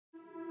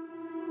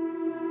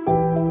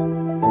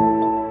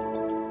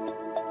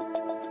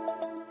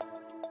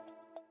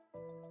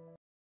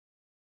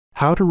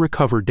How to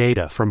recover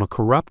data from a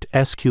corrupt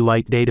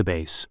SQLite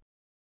database.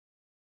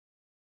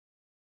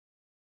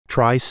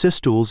 Try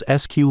SysTools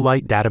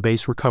SQLite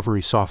Database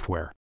recovery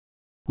software.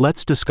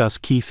 Let's discuss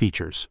key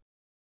features.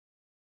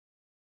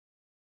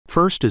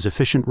 First is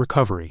efficient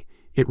recovery.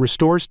 It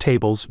restores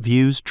tables,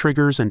 views,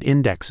 triggers, and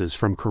indexes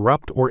from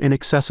corrupt or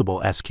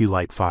inaccessible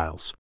SQLite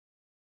files.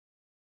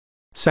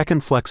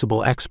 Second,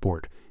 flexible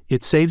export.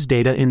 It saves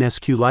data in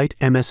SQLite,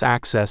 MS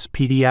Access,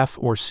 PDF,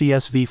 or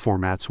CSV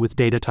formats with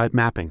data type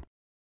mapping.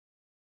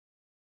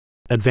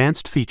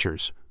 Advanced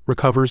features.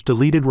 Recovers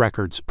deleted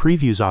records,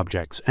 previews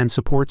objects, and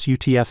supports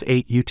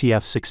UTF-8,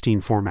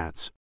 UTF-16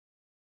 formats.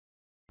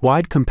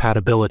 Wide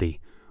compatibility.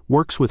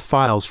 Works with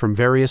files from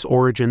various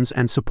origins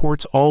and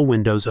supports all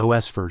Windows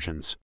OS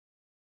versions.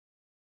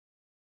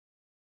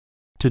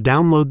 To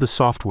download the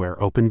software,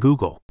 open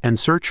Google and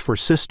search for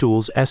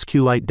SysTools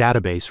SQLite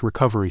Database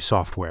recovery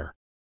software.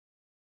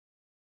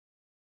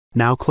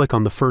 Now click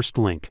on the first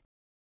link.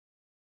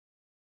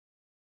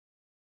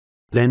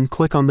 Then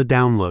click on the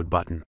download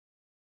button.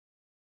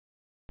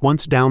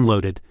 Once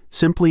downloaded,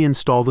 simply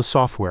install the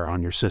software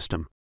on your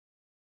system.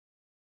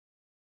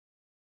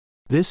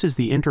 This is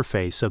the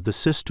interface of the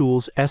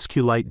SysTools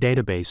SQLite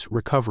Database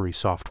recovery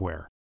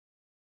software.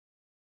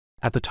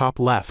 At the top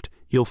left,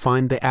 you'll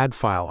find the Add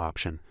File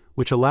option,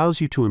 which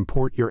allows you to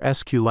import your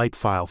SQLite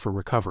file for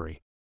recovery.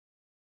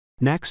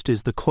 Next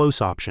is the Close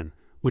option,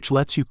 which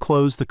lets you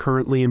close the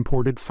currently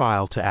imported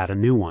file to add a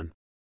new one.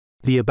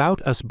 The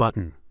About Us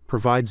button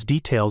provides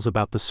details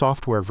about the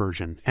software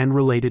version and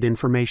related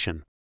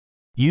information.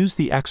 Use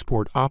the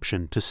Export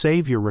option to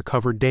save your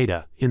recovered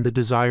data in the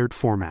desired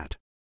format.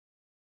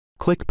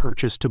 Click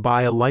Purchase to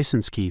buy a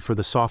license key for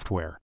the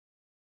software.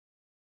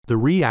 The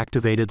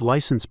Reactivated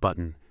License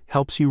button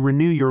helps you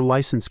renew your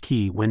license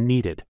key when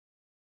needed.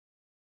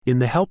 In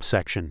the Help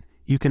section,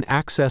 you can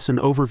access an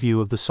overview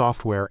of the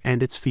software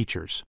and its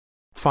features.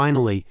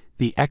 Finally,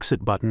 the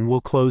Exit button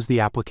will close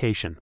the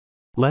application.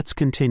 Let's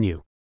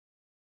continue.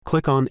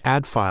 Click on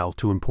Add File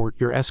to import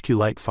your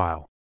SQLite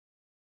file.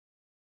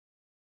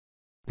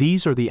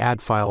 These are the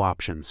Add File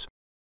options.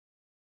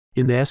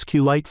 In the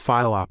SQLite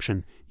File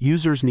option,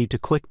 users need to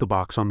click the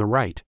box on the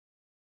right.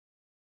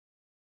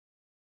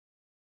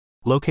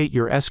 Locate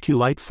your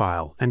SQLite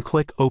file and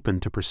click Open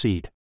to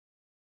proceed.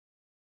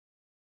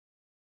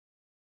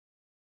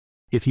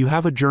 If you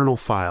have a journal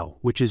file,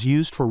 which is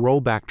used for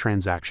rollback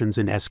transactions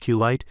in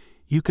SQLite,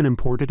 you can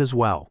import it as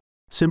well.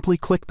 Simply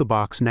click the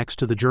box next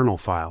to the journal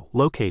file,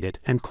 locate it,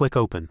 and click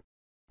Open.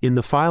 In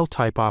the File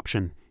Type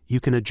option, you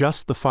can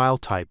adjust the file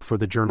type for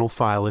the journal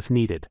file if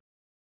needed.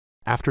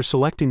 After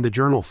selecting the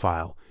journal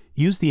file,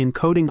 use the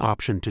encoding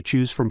option to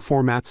choose from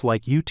formats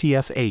like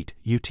UTF-8,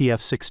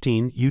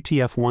 UTF-16,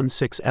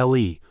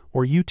 UTF-16LE,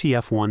 or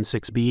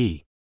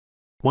UTF-16BE.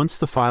 Once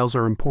the files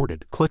are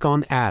imported, click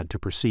on Add to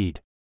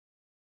proceed.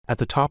 At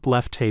the top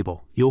left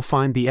table, you'll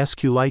find the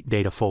SQLite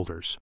data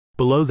folders.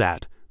 Below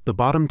that, the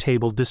bottom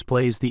table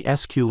displays the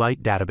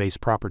SQLite database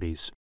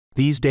properties.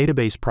 These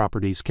database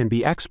properties can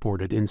be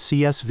exported in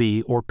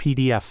CSV or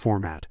PDF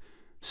format.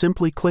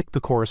 Simply click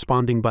the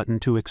corresponding button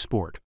to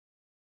export.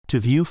 To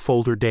view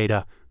folder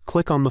data,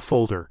 click on the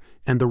folder,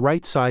 and the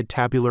right side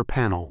tabular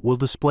panel will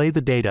display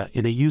the data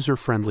in a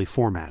user-friendly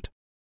format.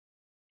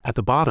 At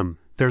the bottom,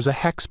 there's a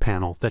hex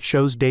panel that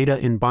shows data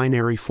in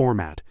binary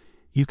format.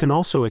 You can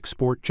also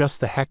export just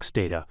the hex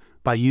data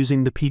by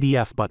using the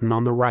PDF button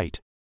on the right.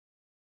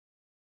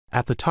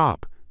 At the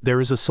top,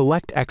 there is a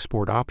Select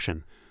Export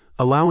option,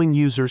 allowing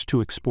users to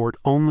export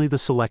only the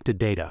selected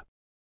data.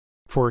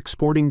 For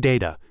exporting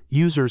data,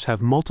 users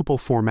have multiple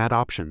format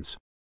options.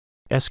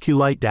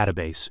 SQLite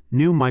Database,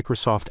 New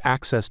Microsoft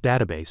Access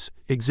Database,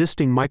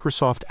 Existing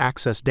Microsoft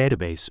Access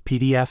Database,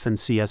 PDF and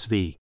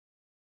CSV.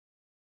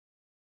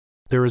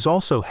 There is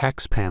also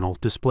Hex panel,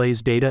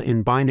 displays data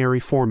in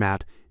binary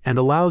format and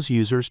allows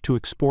users to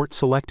export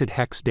selected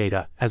hex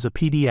data as a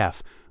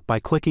PDF by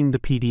clicking the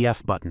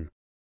PDF button.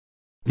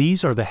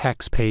 These are the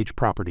hex page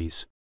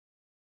properties.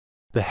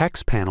 The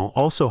Hex panel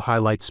also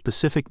highlights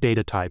specific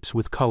data types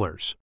with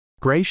colors.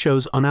 Gray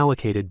shows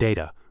unallocated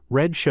data,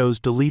 red shows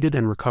deleted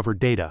and recovered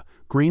data,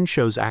 green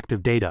shows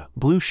active data,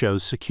 blue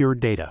shows secured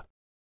data.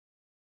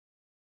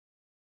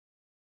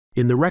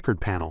 In the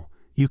Record panel,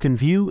 you can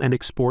view and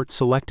export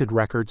selected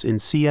records in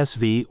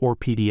CSV or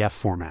PDF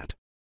format.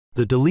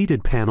 The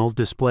Deleted panel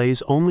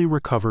displays only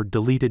recovered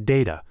deleted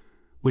data,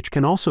 which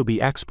can also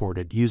be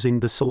exported using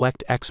the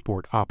Select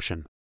Export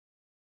option.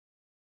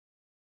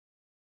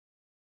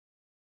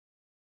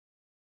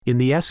 In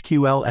the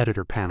SQL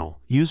Editor panel,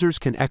 users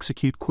can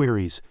execute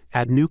queries,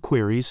 add new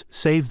queries,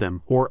 save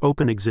them, or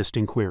open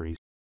existing queries.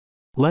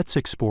 Let's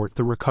export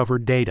the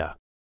recovered data.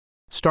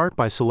 Start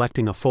by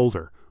selecting a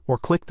folder, or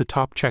click the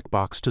top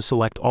checkbox to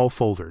select all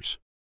folders.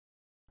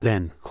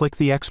 Then, click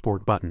the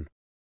Export button.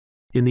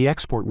 In the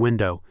Export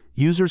window,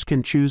 users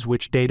can choose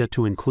which data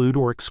to include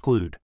or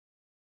exclude.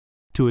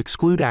 To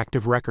exclude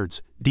active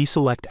records,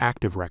 deselect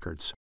active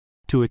records.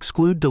 To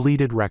exclude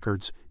deleted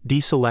records,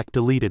 deselect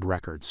deleted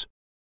records.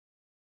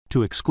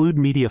 To exclude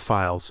media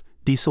files,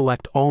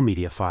 deselect all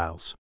media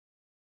files.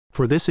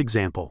 For this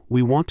example,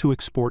 we want to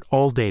export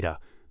all data,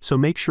 so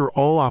make sure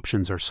all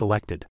options are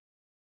selected.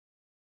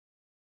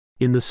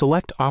 In the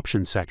Select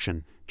Option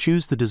section,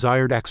 choose the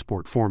desired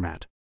export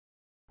format.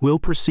 We'll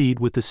proceed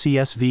with the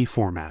CSV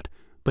format,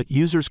 but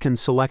users can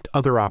select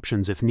other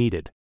options if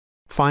needed.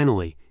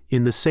 Finally,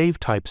 in the Save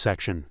Type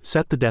section,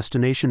 set the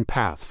destination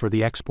path for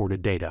the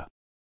exported data.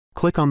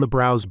 Click on the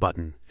Browse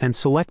button and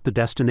select the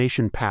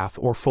destination path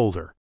or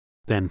folder.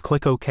 Then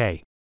click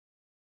OK.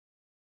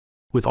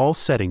 With all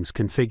settings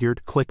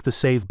configured, click the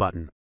Save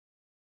button.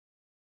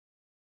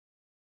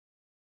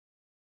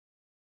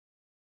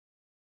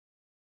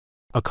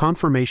 A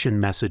confirmation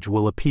message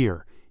will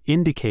appear,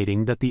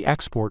 indicating that the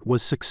export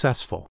was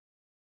successful.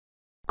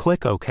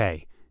 Click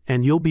OK,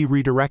 and you'll be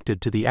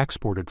redirected to the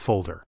exported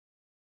folder.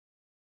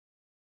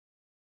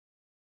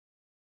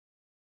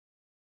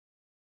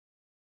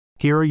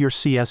 Here are your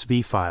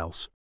CSV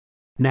files.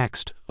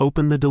 Next,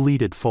 open the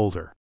deleted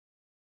folder.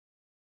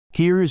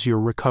 Here is your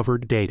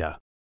recovered data.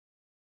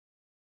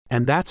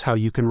 And that's how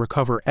you can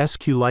recover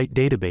SQLite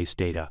database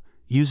data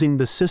using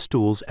the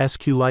SysTools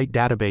SQLite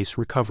Database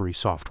recovery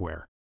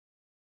software.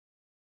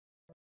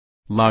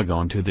 Log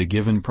on to the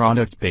given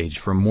product page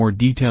for more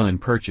detail in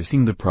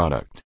purchasing the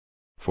product.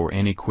 For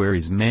any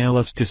queries, mail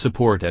us to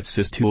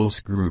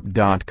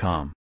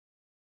support@systoolsgroup.com.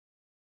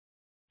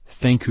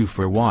 Thank you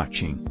for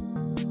watching.